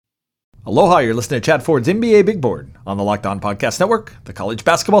Aloha, you're listening to Chad Ford's NBA Big Board on the Locked On Podcast Network. The college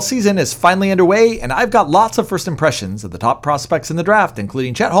basketball season is finally underway, and I've got lots of first impressions of the top prospects in the draft,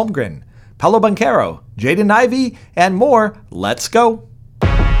 including Chet Holmgren, Paolo Banchero, Jaden Ivey, and more. Let's go.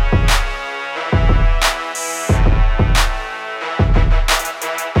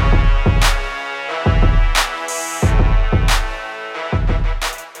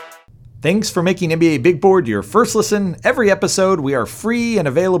 Thanks for making NBA Big Board your first listen. Every episode, we are free and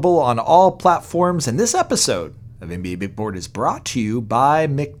available on all platforms. And this episode of NBA Big Board is brought to you by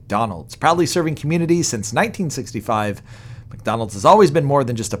McDonald's. Proudly serving communities since 1965, McDonald's has always been more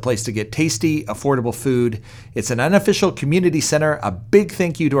than just a place to get tasty, affordable food. It's an unofficial community center. A big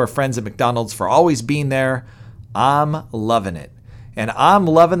thank you to our friends at McDonald's for always being there. I'm loving it. And I'm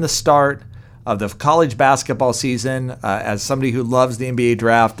loving the start of the college basketball season. As somebody who loves the NBA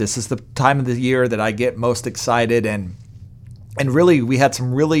draft, this is the time of the year that I get most excited. And really, we had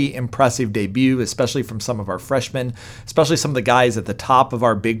some really impressive debut, especially from some of our freshmen, especially some of the guys at the top of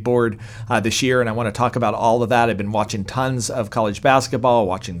our big board this year. And I want to talk about all of that. I've been watching tons of college basketball,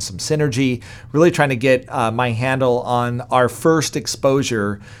 watching some synergy, really trying to get my handle on our first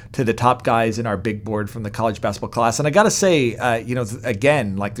exposure to the top guys in our big board from the college basketball class. And I got to say,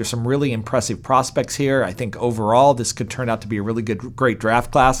 again, like there's some really impressive prospects here. I think overall, this could turn out to be a really great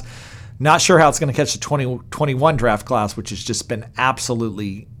draft class. Not sure how it's going to catch the 2021 draft class, which has just been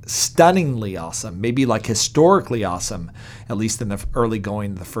absolutely stunningly awesome, maybe like historically awesome, at least in the early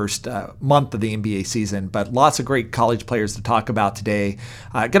going, the first month of the NBA season. But lots of great college players to talk about today.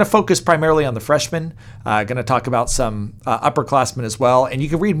 Going to focus primarily on the freshmen. Going to talk about some upperclassmen as well. And you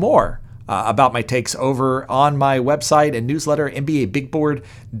can read more about my takes over on my website and newsletter,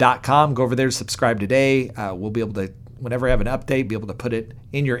 NBABigBoard.com. Go over there, subscribe today. We'll be able to, whenever I have an update, be able to put it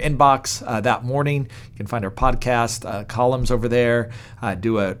in your inbox that morning. You can find our podcast columns over there.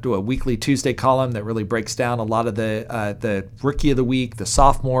 Do a weekly Tuesday column that really breaks down a lot of the rookie of the week, the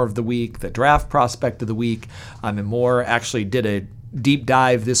sophomore of the week, the draft prospect of the week, and more. Actually did a deep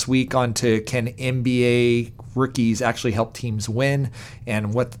dive this week onto can NBA rookies actually help teams win,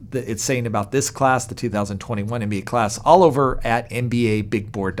 and what it's saying about this class, the 2021 NBA class, all over at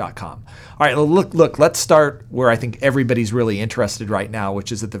NBABigBoard.com. All right, look, let's start where I think everybody's really interested right now,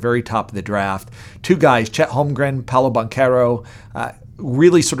 which is at the very top of the draft. Two guys, Chet Holmgren, Paolo Banchero,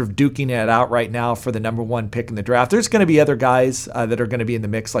 really sort of duking it out right now for the number one pick in the draft. There's going to be other guys that are going to be in the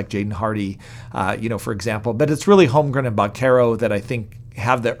mix, like Jaden Hardy, for example, but it's really Holmgren and Banchero that I think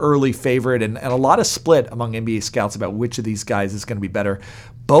have the early favorite, and a lot of split among NBA scouts about which of these guys is going to be better.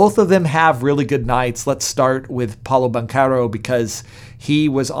 Both of them have really good nights. Let's start with Paolo Banchero because he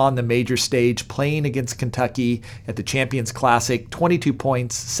was on the major stage playing against Kentucky at the Champions Classic. 22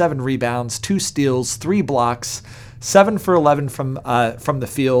 points, 7 rebounds, 2 steals, 3 blocks, 7 for 11 from the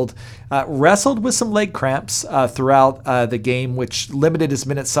field. Wrestled with some leg cramps throughout the game, which limited his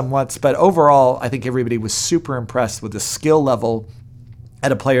minutes somewhat. But overall, I think everybody was super impressed with the skill level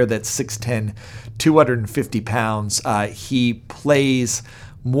at a player that's 6'10", 250 pounds. He plays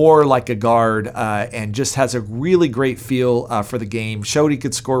more like a guard and just has a really great feel for the game. Showed he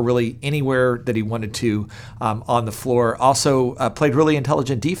could score really anywhere that he wanted to on the floor. Also played really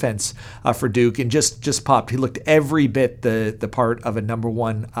intelligent defense for Duke and just popped. He looked every bit the part of a number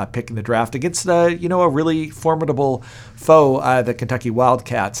one pick in the draft against a really formidable foe, the Kentucky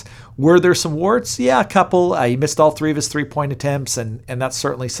Wildcats. Were there some warts? Yeah, a couple. He missed all 3 of his 3-point attempts, and that's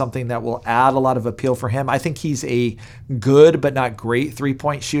certainly something that will add a lot of appeal for him. I think he's a good but not great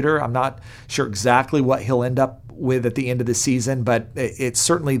 3-point shooter. I'm not sure exactly what he'll end up with at the end of the season, but it's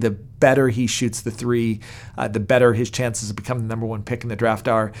certainly the better he shoots the 3, the better his chances of becoming the number one pick in the draft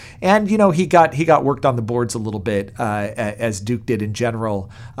are. And he got worked on the boards a little bit as Duke did in general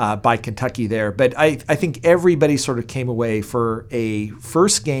by Kentucky there. But I think everybody sort of came away for a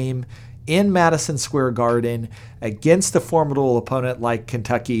first game in Madison Square Garden against a formidable opponent like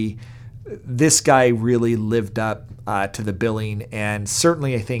Kentucky. This guy really lived up to the billing, and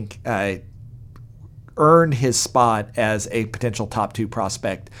certainly I think earned his spot as a potential top 2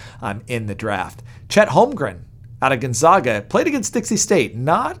 prospect in the draft. Chet Holmgren out of Gonzaga played against Dixie State.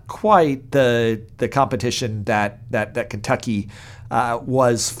 Not quite the competition that Kentucky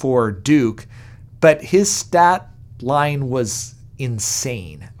was for Duke, but his stat line was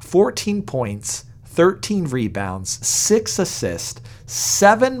insane. 14 points, 13 rebounds, 6 assists,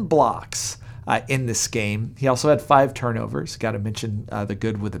 7 blocks in this game. He also had 5 turnovers. Got to mention the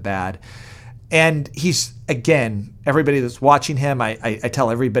good with the bad. And he's, again, everybody that's watching him, I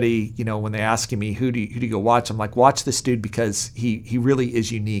tell everybody, when they're asking me, who do you go watch? I'm like, watch this dude because he really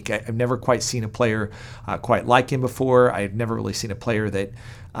is unique. I've never quite seen a player quite like him before. I've never really seen a player that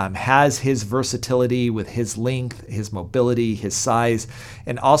has his versatility with his length, his mobility, his size,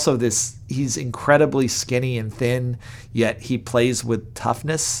 and also he's incredibly skinny and thin, yet he plays with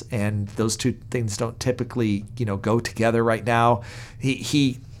toughness, and those two things don't typically, go together right now.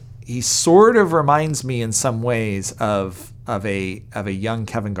 He sort of reminds me in some ways of a young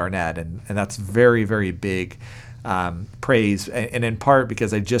Kevin Garnett, and that's very, very big praise, and in part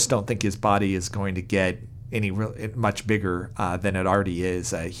because I just don't think his body is going to get much bigger than it already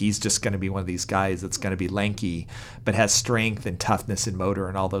is. He's just going to be one of these guys that's going to be lanky, but has strength and toughness and motor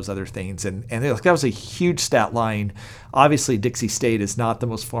and all those other things. And that was a huge stat line. Obviously, Dixie State is not the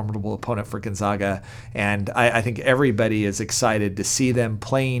most formidable opponent for Gonzaga, and I think everybody is excited to see them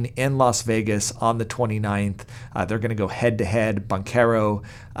playing in Las Vegas on the 29th. They're going to go head-to-head, Banchero,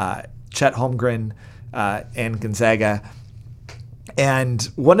 Chet Holmgren, and Gonzaga. And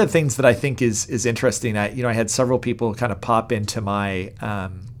one of the things that I think is interesting, I had several people kind of pop into my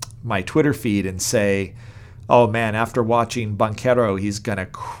my Twitter feed and say, "Oh man, after watching Banchero, he's gonna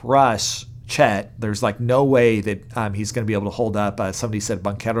crush Chet. There's like no way that he's going to be able to hold up." Somebody said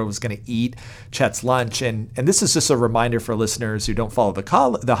Banchero was going to eat Chet's lunch, and this is just a reminder for listeners who don't follow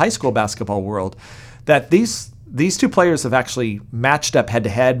the high school basketball world that these two players have actually matched up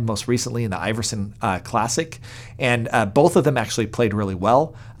head-to-head most recently in the Iverson Classic, and both of them actually played really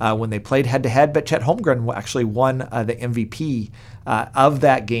well when they played head-to-head, but Chet Holmgren actually won the MVP of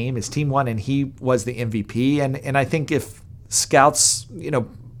that game. His team won, and he was the MVP, and I think if scouts,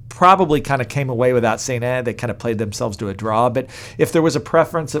 probably kind of came away with that saying, they kind of played themselves to a draw. But if there was a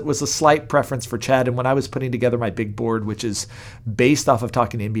preference, it was a slight preference for Chet. And when I was putting together my big board, which is based off of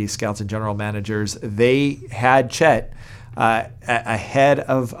talking to NBA scouts and general managers, they had Chet ahead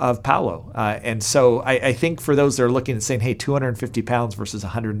of Paolo. And so I think for those that are looking and saying, hey, 250 pounds versus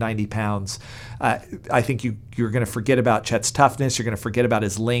 190 pounds, I think you're going to forget about Chet's toughness. You're going to forget about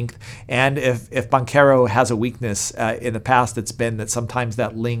his length. And if Banchero has a weakness in the past, it's been that sometimes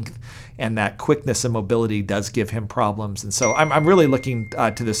that length and that quickness and mobility does give him problems. And so I'm really looking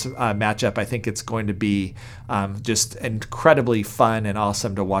to this matchup. I think it's going to be just incredibly fun and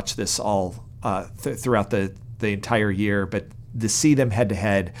awesome to watch this all throughout the entire year, but to see them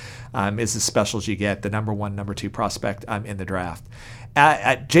head-to-head is as special as you get, the number one, number two prospect in the draft.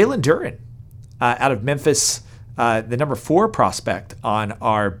 At Jalen Duren out of Memphis, the number 4 prospect on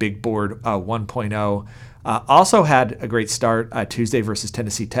our big board 1.0, also had a great start Tuesday versus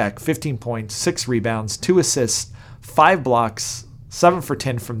Tennessee Tech, 15 points, 6 rebounds, 2 assists, 5 blocks, 7 for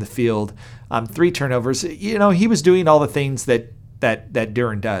 10 from the field, 3 turnovers. He was doing all the things that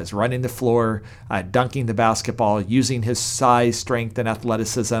Duren does, running the floor, dunking the basketball, using his size, strength, and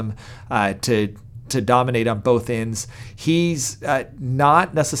athleticism to dominate on both ends. He's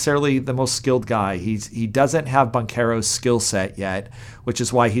not necessarily the most skilled guy. He doesn't have Banchero's skill set yet, which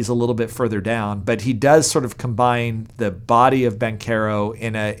is why he's a little bit further down. But he does sort of combine the body of Banchero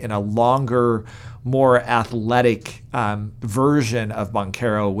in a longer, more athletic version of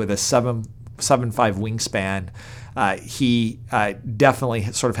Banchero with a 7'5" wingspan. He definitely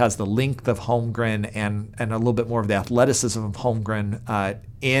sort of has the length of Holmgren and a little bit more of the athleticism of Holmgren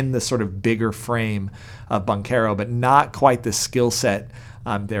in the sort of bigger frame of Banchero, but not quite the skill set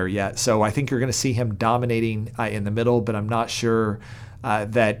there yet. So I think you're going to see him dominating in the middle, but I'm not sure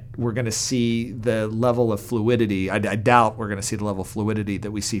that we're going to see the level of fluidity. I doubt we're going to see the level of fluidity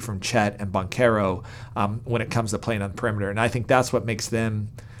that we see from Chet and Banchero when it comes to playing on the perimeter. And I think that's what makes them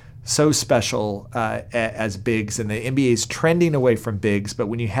so special as bigs, and the NBA is trending away from bigs, but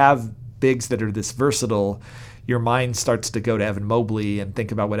when you have bigs that are this versatile, your mind starts to go to Evan Mobley and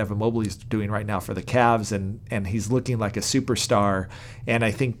think about what Evan Mobley is doing right now for the Cavs, and he's looking like a superstar. And I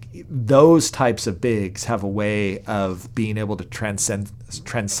think those types of bigs have a way of being able to transcend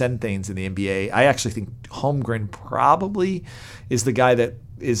things in the NBA. I actually think Holmgren probably is the guy that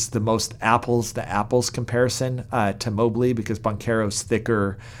is the most apples to apples comparison to Mobley, because Banchero's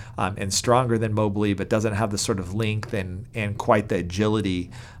thicker and stronger than Mobley, but doesn't have the sort of length and quite the agility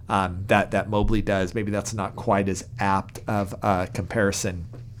that Mobley does. Maybe that's not quite as apt of a comparison.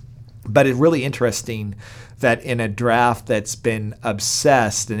 But it's really interesting that in a draft that's been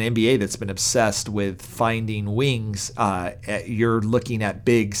obsessed, an NBA that's been obsessed with finding wings, you're looking at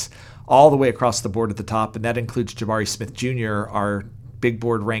bigs all the way across the board at the top, and that includes Jabari Smith Jr., our Big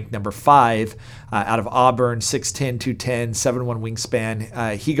Board ranked number 5 out of Auburn, 6'10", 210, 7'1"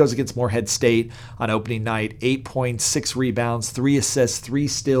 wingspan. He goes against Morehead State on opening night, 8 points, 6 rebounds, 3 assists, 3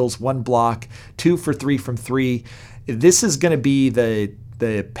 steals, 1 block, 2 for 3 from 3. This is going to be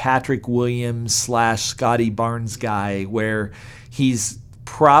the Patrick Williams / Scotty Barnes guy, where he's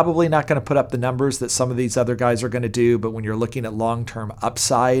probably not going to put up the numbers that some of these other guys are going to do, but when you're looking at long-term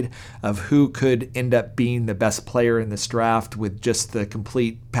upside of who could end up being the best player in this draft with just the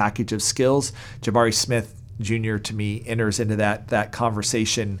complete package of skills, Jabari Smith Jr. to me enters into that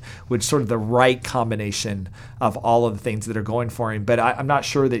conversation with sort of the right combination of all of the things that are going for him. But I'm not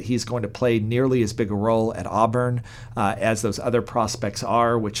sure that he's going to play nearly as big a role at Auburn as those other prospects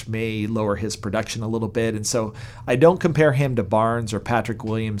are, which may lower his production a little bit. And so I don't compare him to Barnes or Patrick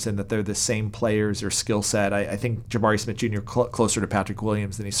Williams in that they're the same players or skill set. I think Jabari Smith Jr. Closer to Patrick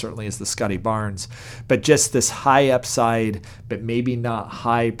Williams than he certainly is to Scotty Barnes. But just this high upside, but maybe not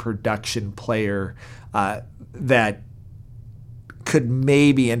high production player that could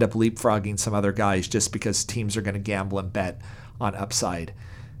maybe end up leapfrogging some other guys just because teams are going to gamble and bet on upside.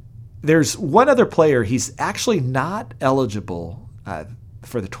 There's one other player. He's actually not eligible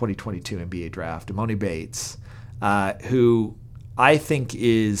for the 2022 NBA draft, Emoni Bates, who I think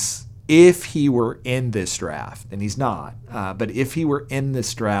is, if he were in this draft, and he's not, but if he were in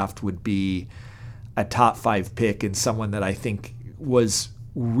this draft, would be a top 5 pick and someone that I think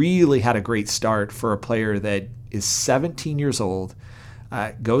really had a great start for a player that is 17 years old,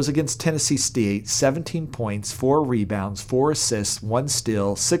 goes against Tennessee State, 17 points, 4 rebounds, 4 assists, 1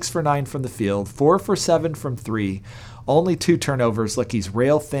 steal, 6 for 9 from the field, 4 for 7 from 3, only 2 turnovers. Look, he's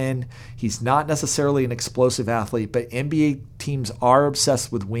rail thin. He's not necessarily an explosive athlete, but NBA teams are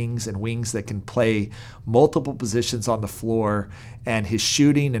obsessed with wings and wings that can play multiple positions on the floor. And his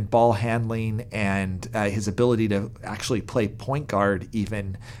shooting and ball handling and his ability to actually play point guard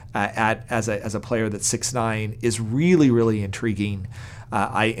even as a player that's 6'9" is really, really intriguing.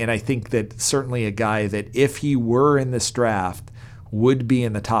 I think that certainly a guy that if he were in this draft would be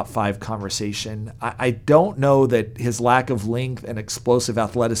in the top 5 conversation. I don't know that his lack of length and explosive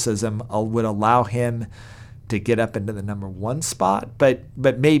athleticism would allow him to get up into the number 1 spot, but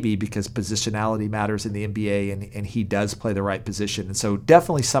maybe because positionality matters in the NBA and he does play the right position. And so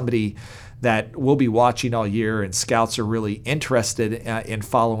definitely somebody that we'll be watching all year and scouts are really interested in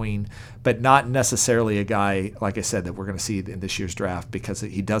following, but not necessarily a guy, like I said, that we're going to see in this year's draft because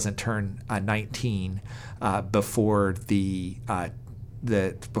he doesn't turn 19 before the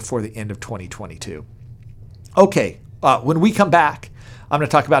end of 2022. Okay, when we come back, I'm going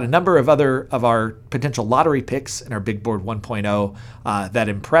to talk about a number of other of our potential lottery picks in our Big Board 1.0 that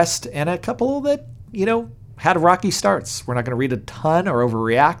impressed, and a couple that had rocky starts. We're not going to read a ton or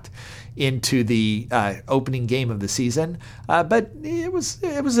overreact into the opening game of the season, but it was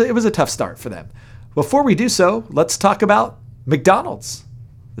a tough start for them. Before we do so, let's talk about McDonald's.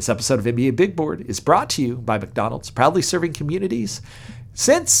 This episode of NBA Big Board is brought to you by McDonald's, proudly serving communities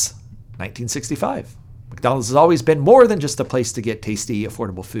since 1965. McDonald's has always been more than just a place to get tasty,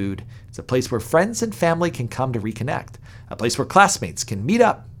 affordable food. It's a place where friends and family can come to reconnect, a place where classmates can meet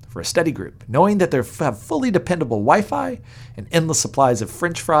up for a study group, knowing that they have fully dependable Wi-Fi and endless supplies of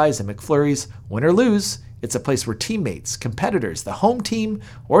French fries and McFlurries. Win or lose, it's a place where teammates, competitors, the home team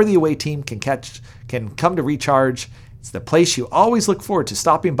or the away team can come to recharge. It's the place you always look forward to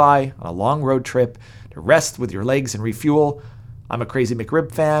stopping by on a long road trip to rest with your legs and refuel. I'm a crazy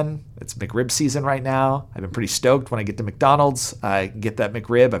McRib fan. It's McRib season right now. I've been pretty stoked when I get to McDonald's. I get that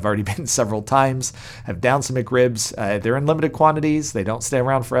McRib. I've already been several times. I've downed some McRibs. They're in limited quantities. They don't stay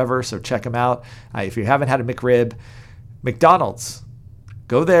around forever, so check them out. If you haven't had a McRib, McDonald's,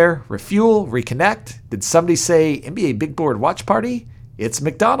 go there, refuel, reconnect. Did somebody say NBA Big Board watch party? It's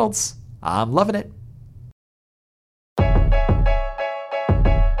McDonald's. I'm loving it.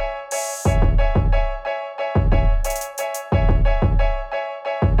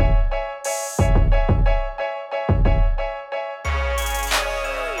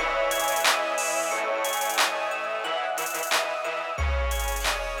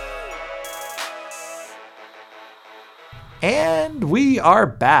 And we are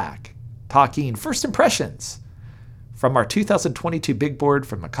back talking first impressions from our 2022 Big Board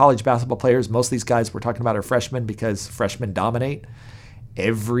from the college basketball players. Most of these guys we're talking about are freshmen because freshmen dominate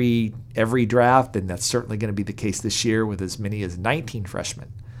every draft, and that's certainly going to be the case this year with as many as 19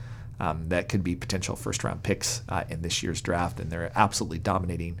 freshmen that could be potential first-round picks in this year's draft, and they're absolutely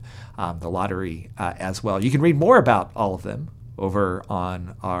dominating the lottery as well. You can read more about all of them over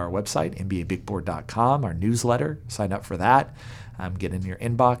on our website, NBABigBoard.com, our newsletter. Sign up for that. Get in your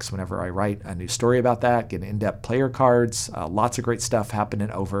inbox whenever I write a new story about that. Get in-depth player cards. Lots of great stuff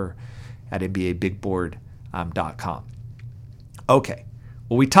happening over at NBABigBoard.com. Okay.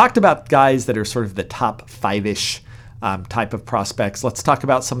 Well, we talked about guys that are sort of the top five-ish type of prospects. Let's talk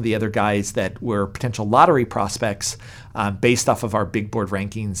about some of the other guys that were potential lottery prospects based off of our big board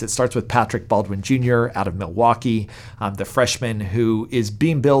rankings. It starts with Patrick Baldwin Jr. out of Milwaukee, the freshman who is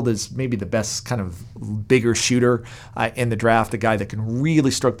being billed as maybe the best kind of bigger shooter in the draft, a guy that can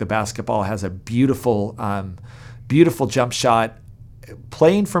really stroke the basketball, has a beautiful jump shot.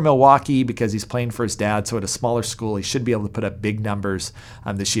 Playing for Milwaukee because he's playing for his dad, so at a smaller school, he should be able to put up big numbers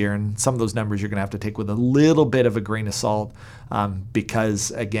this year. And some of those numbers you're going to have to take with a little bit of a grain of salt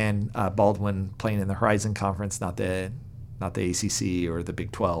because, again, Baldwin playing in the Horizon Conference, not the ACC or the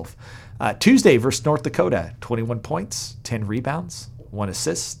Big 12. Tuesday versus North Dakota, 21 points, 10 rebounds, 1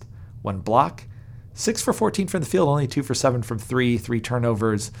 assist, 1 block. 6 for 14 from the field, only 2 for 7 from 3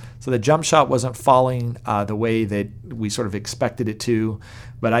 turnovers. So the jump shot wasn't falling the way that we sort of expected it to.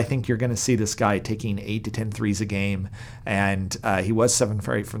 But I think you're going to see this guy taking 8 to 10 threes a game. And he was 7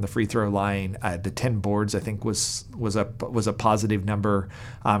 for 8 from the free throw line. The 10 boards, I think, was a positive number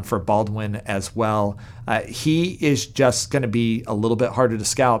for Baldwin as well. He is just going to be a little bit harder to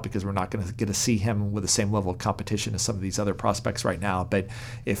scout because we're not going to get to see him with the same level of competition as some of these other prospects right now. But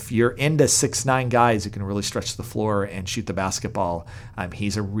if you're into 6'9" guys who can really stretch the floor and shoot the basketball,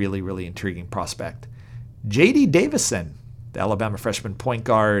 he's a really, really intriguing prospect. J.D. Davison, the Alabama freshman point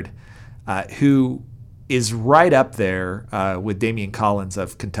guard, who is right up there with Damian Collins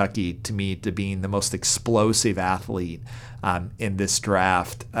of Kentucky, to me, to being the most explosive athlete in this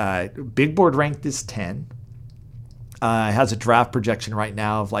draft. Big board ranked as 10. Has a draft projection right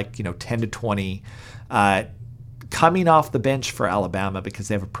now of 10 to 20. Coming off the bench for Alabama because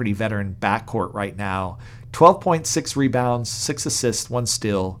they have a pretty veteran backcourt right now. 12.6 rebounds, 6 assists, 1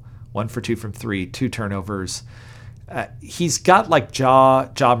 steal, 1 for 2 from 3, 2 turnovers. He's got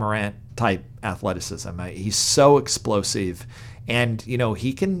Ja Morant type athleticism. He's so explosive, and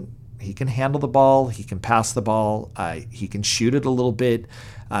he can handle the ball. He can pass the ball. He can shoot it a little bit.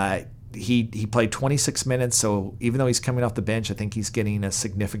 He played 26 minutes, so even though he's coming off the bench, I think he's getting a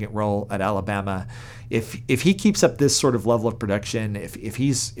significant role at Alabama. If he keeps up this sort of level of production, if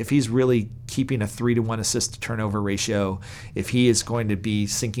he's really keeping a 3-to-1 assist to turnover ratio, if he is going to be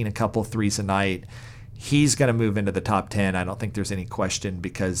sinking a couple threes a night, he's going to move into the top 10. I don't think there's any question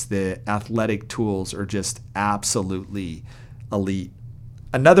because the athletic tools are just absolutely elite.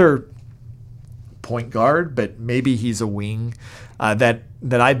 Another point guard, but maybe he's a wing that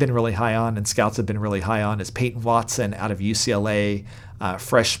I've been really high on and scouts have been really high on is Peyton Watson out of UCLA,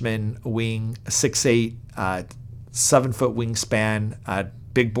 freshman wing, 6'8", 7-foot wingspan.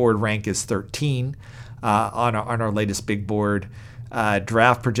 Big board rank is 13 on our latest big board.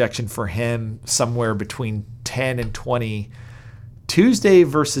 Draft projection for him somewhere between 10 and 20. Tuesday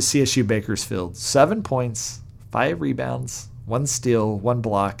versus CSU Bakersfield, 7 points, 5 rebounds, 1 steal, 1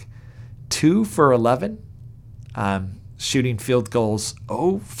 block, 2 for 11. Shooting field goals,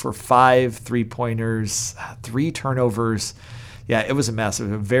 0 for 5 3-pointers, 3 turnovers. Yeah, it was a mess. It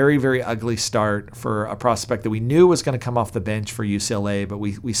was a very, very ugly start for a prospect that we knew was going to come off the bench for UCLA, but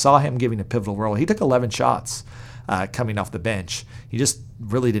we saw him giving a pivotal role. He took 11 shots coming off the bench. He just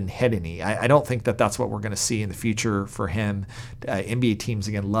really didn't hit any. I don't think that that's what we're going to see in the future for him. NBA teams,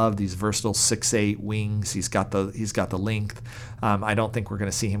 again, love these versatile 6'8" wings. He's got the length. I don't think we're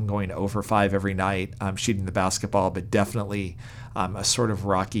going to see him going over 5 every night shooting the basketball, but definitely a sort of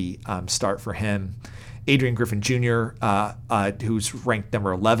rocky start for him. Adrian Griffin Jr., who's ranked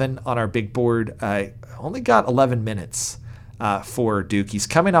number 11 on our big board, only got 11 minutes for Duke. He's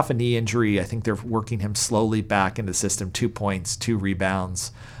coming off a knee injury. I think they're working him slowly back into the system. 2 points, 2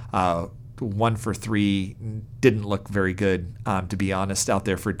 rebounds, 1 for 3. Didn't look very good, to be honest, out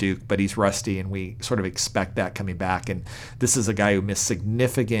there for Duke, but he's rusty, and we sort of expect that coming back. And this is a guy who missed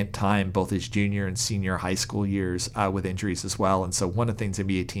significant time, both his junior and senior high school years with injuries as well. And so one of the things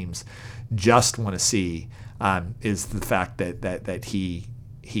NBA teams just want to see is the fact that he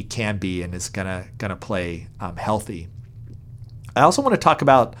can be and is gonna play healthy. I also want to talk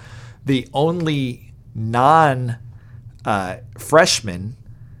about the only non-freshman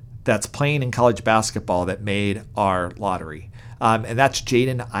that's playing in college basketball that made our lottery. And that's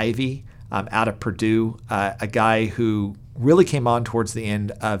Jaden Ivey out of Purdue, a guy who really came on towards the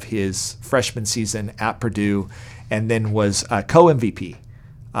end of his freshman season at Purdue and then was co-MVP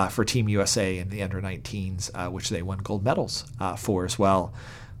for Team USA in the under-19s, which they won gold medals for as well.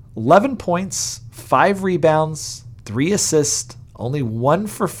 11 points, 5 rebounds, 3 assists, only 1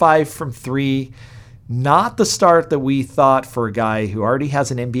 for 5 from 3. Not the start that we thought for a guy who already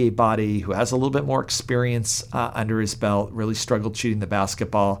has an NBA body, who has a little bit more experience under his belt, really struggled shooting the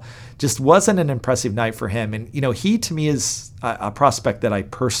basketball. Just wasn't an impressive night for him. And, he to me is a prospect that I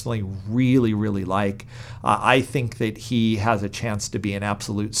personally really, really like. I think that he has a chance to be an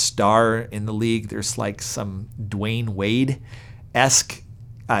absolute star in the league. There's like some Dwayne Wade-esque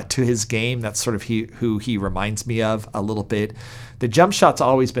to his game. That's sort of who he reminds me of a little bit. The jump shot's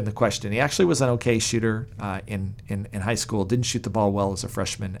always been the question. He actually was an okay shooter in high school. Didn't shoot the ball well as a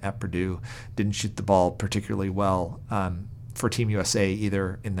freshman at Purdue. Didn't shoot the ball particularly well for Team USA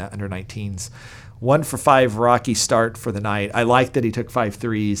either in the under 19s. 1 for 5 rocky start for the night. I like that he took 5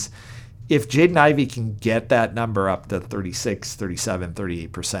 threes. If Jaden Ivey can get that number up to 36, 37,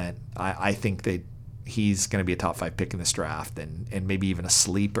 38%, I think that he's going to be a top 5 pick in this draft and maybe even a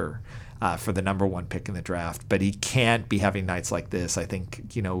sleeper for the number 1 pick in the draft. But he can't be having nights like this. I think,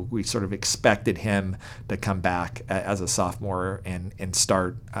 we sort of expected him to come back as a sophomore and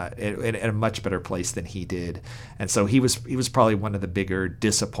start at a much better place than he did. And so he was probably one of the bigger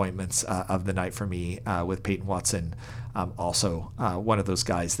disappointments of the night for me, with Peyton Watson. Also one of those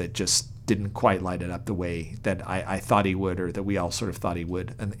guys that just didn't quite light it up the way that I thought he would, or that we all sort of thought he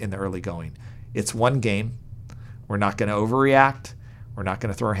would in the early going. It's one game. We're not going to overreact. We're not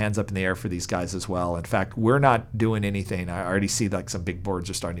going to throw our hands up in the air for these guys as well. In fact, we're not doing anything. I already see like some big boards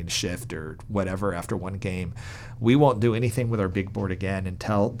are starting to shift or whatever after one game. We won't do anything with our big board again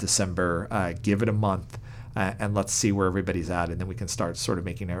until December. Give it a month. And let's see where everybody's at, and then we can start sort of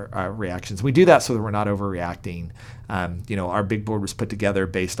making our reactions. We do that so that we're not overreacting. Our big board was put together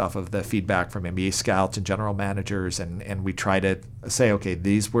based off of the feedback from NBA scouts and general managers, and we try to say, okay,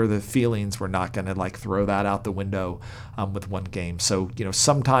 these were the feelings. We're not going to like throw that out the window with one game. So,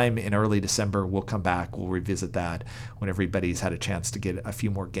 sometime in early December, we'll come back. We'll revisit that when everybody's had a chance to get a few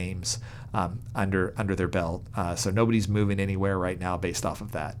more games under their belt. So nobody's moving anywhere right now based off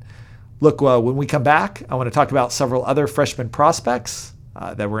of that. Look, when we come back, I want to talk about several other freshman prospects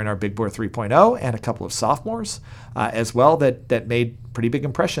that were in our Big Board 3.0 and a couple of sophomores as well that made pretty big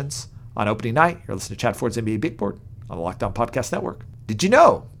impressions on opening night. You're listening to Chad Ford's NBA Big Board on the Locked On Podcast Network. Did you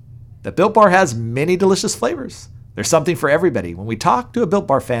know that Built Bar has many delicious flavors? There's something for everybody. When we talk to a Built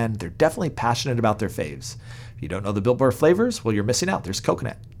Bar fan, they're definitely passionate about their faves. If you don't know the Built Bar flavors, well, you're missing out. There's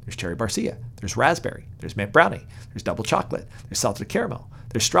coconut, there's cherry barcia, there's raspberry, there's mint brownie, there's double chocolate, there's salted caramel,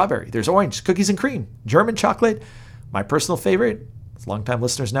 there's strawberry, there's orange, cookies and cream, German chocolate. My personal favorite, as longtime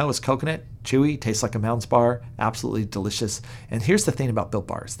listeners know, is coconut. Chewy, tastes like a Mounds bar, absolutely delicious. And here's the thing about Built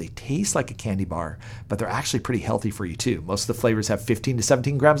Bars. They taste like a candy bar, but they're actually pretty healthy for you too. Most of the flavors have 15 to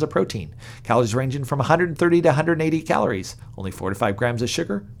 17 grams of protein, calories ranging from 130 to 180 calories, only 4 to 5 grams of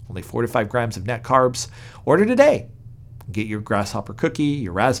sugar, only 4 to 5 grams of net carbs. Order today. Get your grasshopper cookie,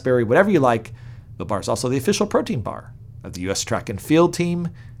 your raspberry, whatever you like. Built Bar is also the official protein bar of the U.S. Track and Field Team.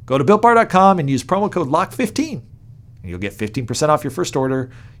 Go to BuiltBar.com and use promo code LOCK15. And you'll get 15% off your first order.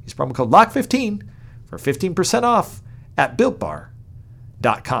 Use promo code LOCK15 for 15% off at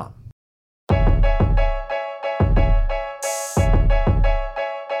BuiltBar.com.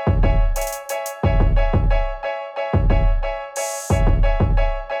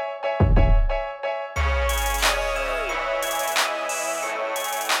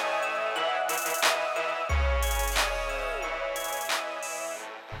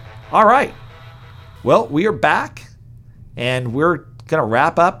 All right. Well, we are back, and we're going to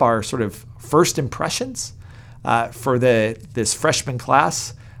wrap up our sort of first impressions for this freshman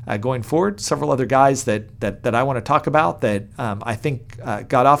class going forward. Several other guys that I want to talk about that I think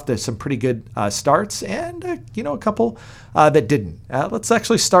got off to some pretty good starts, and a couple that didn't. Let's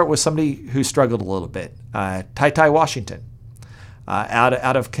actually start with somebody who struggled a little bit. Ty Washington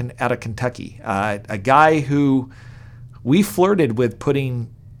out of Kentucky, a guy who we flirted with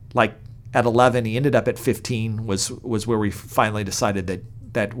putting like at 11. He ended up at 15 was where we finally decided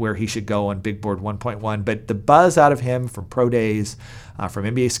that where he should go on Big Board 1.1. But the buzz out of him from pro days, from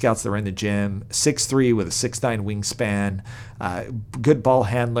NBA scouts that were in the gym, 6'3" with a 6'9" wingspan, good ball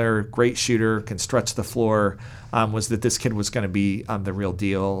handler, great shooter, can stretch the floor, was that this kid was going to be the real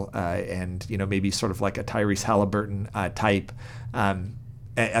deal, and maybe sort of like a Tyrese Halliburton type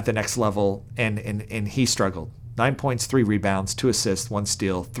at the next level, and he struggled. 9 points, 3 rebounds, 2 assists, 1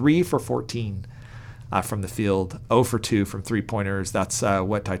 steal, 3 for 14 from the field, 0 for 2 from three-pointers. That's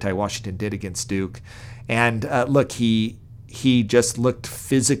what Ty Washington did against Duke. And look, he just looked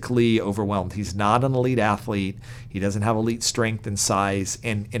physically overwhelmed. He's not an elite athlete. He doesn't have elite strength and size.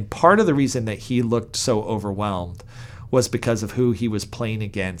 And part of the reason that he looked so overwhelmed was because of who he was playing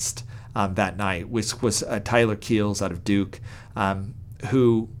against that night, which was Tyler Keels out of Duke,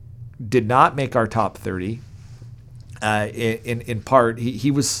 who did not make our top 30. In part,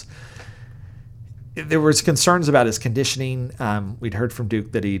 he was. There was concerns about his conditioning. We'd heard from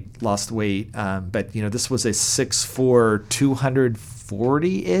Duke that he lost weight, but this was a 6'4",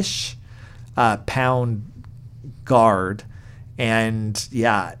 240-ish pound guard. And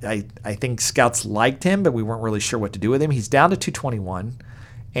yeah, I think scouts liked him, but we weren't really sure what to do with him. He's down to 221,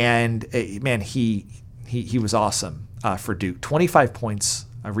 and man, he was awesome for Duke. 25 points,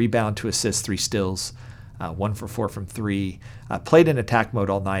 a rebound, 2 assists, 3 steals, 1 for 4 from 3. Played in attack mode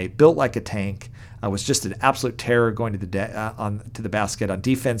all night, built like a tank. Was just an absolute terror going to the basket. On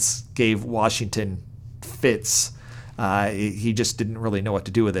defense, gave Washington fits. He just didn't really know what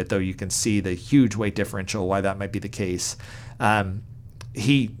to do with it, though you can see the huge weight differential, why that might be the case.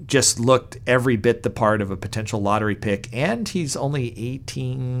 He just looked every bit the part of a potential lottery pick, and he's only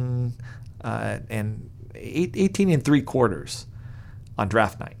 18 and 3/4 on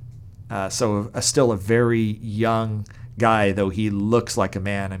draft night. So still a very young guy, though he looks like a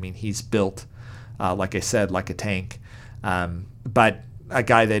man. I mean, he's built, like I said, like a tank. But a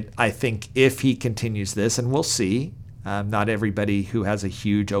guy that I think if he continues this, and we'll see, not everybody who has a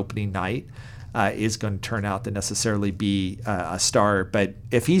huge opening night is going to turn out to necessarily be a star. But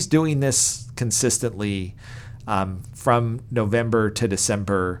if he's doing this consistently from November to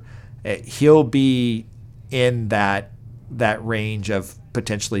December, he'll be in that range of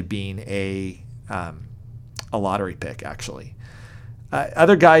potentially being a lottery pick, actually.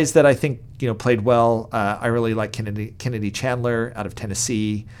 Other guys that I think played well, I really like Kennedy Chandler out of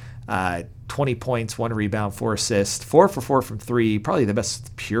Tennessee. 20 points, 1 rebound, 4 assists, 4 for 4 from 3. Probably the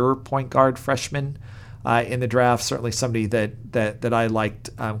best pure point guard freshman in the draft. Certainly somebody that I liked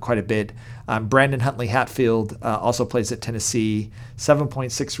quite a bit. Brandon Huntley Hatfield also plays at Tennessee.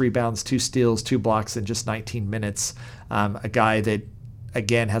 7.6 rebounds, 2 steals, 2 blocks in just 19 minutes. A guy that,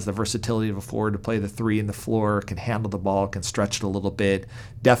 again, has the versatility of a forward to play the 3 in the floor, can handle the ball, can stretch it a little bit.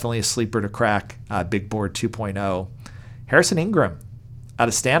 Definitely a sleeper to crack, big board 2.0. Harrison Ingram out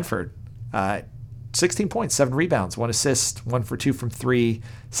of Stanford. 16 points, 7 rebounds, 1 assist, 1 for 2 from 3.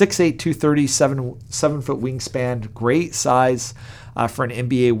 6'8", 230, 7-foot wingspan. Great size for an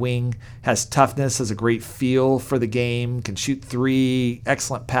NBA wing. Has toughness, has a great feel for the game, can shoot 3,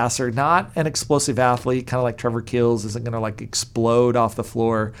 excellent passer. Not an explosive athlete, kind of like Trevor Kills, isn't going to explode off the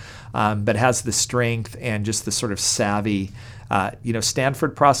floor, but has the strength and just the sort of savvy.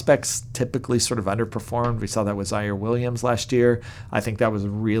 Stanford prospects typically sort of underperformed. We saw that with Zaire Williams last year. I think that was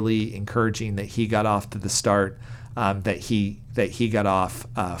really encouraging that he got off to the start that he got off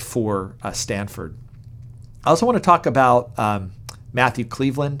for Stanford. I also want to talk about Matthew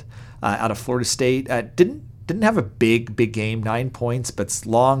Cleveland out of Florida State. Didn't have a big game, 9 points, but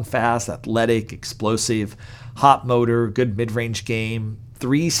long, fast, athletic, explosive, hot motor, good mid-range game.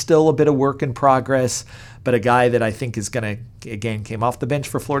 3 still a bit of work in progress, but a guy that I think is going to, again, came off the bench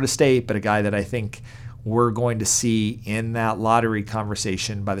for Florida State, but a guy that I think we're going to see in that lottery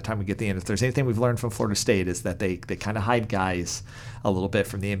conversation by the time we get to the end. If there's anything we've learned from Florida State is that they kind of hide guys a little bit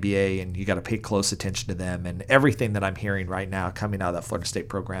from the NBA, and you got to pay close attention to them. And everything that I'm hearing right now coming out of that Florida State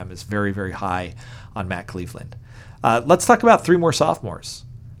program is very, very high on Matt Cleveland. Let's talk about 3 more sophomores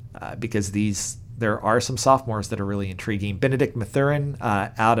because there are some sophomores that are really intriguing. Benedict Mathurin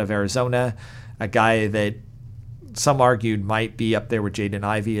out of Arizona, a guy that some argued might be up there with Jaden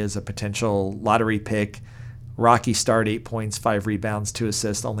Ivey as a potential lottery pick. Rocky start, 8 points, 5 rebounds, 2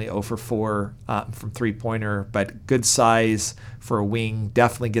 assists, only 0 for 4 from three-pointer, but good size for a wing,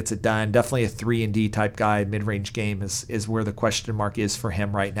 definitely gets it done. Definitely a 3-and-D type guy. Mid-range game is where the question mark is for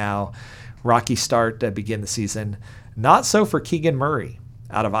him right now. Rocky start to begin the season. Not so for Keegan Murray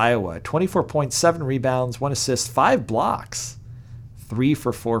out of Iowa. 24 points, 7 rebounds, 1 assist, 5 blocks, 3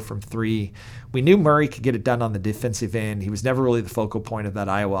 for 4 from 3. We knew Murray could get it done on the defensive end. He was never really the focal point of that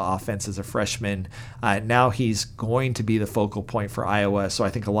Iowa offense as a freshman. Now he's going to be the focal point for Iowa. So I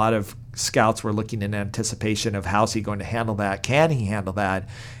think a lot of scouts were looking in anticipation of how's he going to handle that? Can he handle that?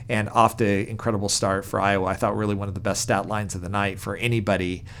 And off to incredible start for Iowa. I thought really one of the best stat lines of the night for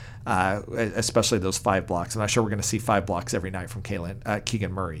anybody, especially those 5 blocks. I'm not sure we're going to see 5 blocks every night from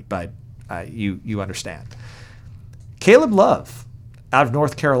Keegan Murray, but you understand. Caleb Love out of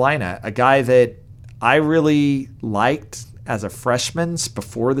North Carolina, a guy that I really liked as a freshman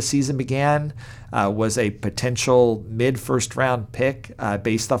before the season began, was a potential mid-first round pick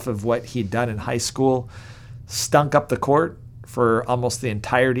based off of what he'd done in high school. Stunk up the court for almost the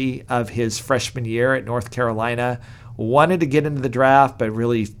entirety of his freshman year at North Carolina. Wanted to get into the draft, but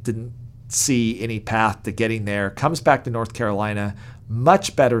really didn't see any path to getting there. Comes back to North Carolina.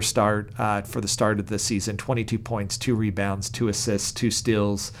 Much better start for the start of the season. 22 points, 2 rebounds, 2 assists, 2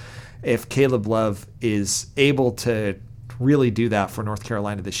 steals. if Caleb Love is able to really do that for North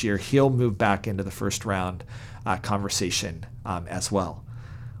Carolina this year, he'll move back into the first round conversation as well.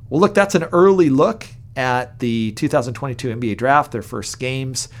 Well, look, that's an early look at the 2022 NBA Draft, their first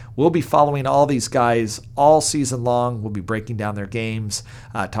games. We'll be following all these guys all season long. We'll be breaking down their games,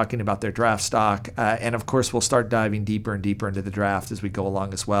 talking about their draft stock, and of course, we'll start diving deeper and deeper into the draft as we go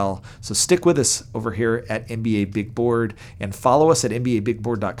along as well. So stick with us over here at NBA Big Board and follow us at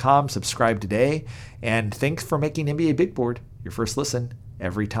NBABigBoard.com. Subscribe today, and thanks for making NBA Big Board your first listen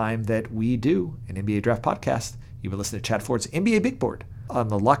every time that we do an NBA Draft podcast. You've been listening to Chad Ford's NBA Big Board on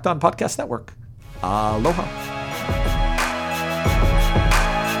the Locked On Podcast Network. Aloha.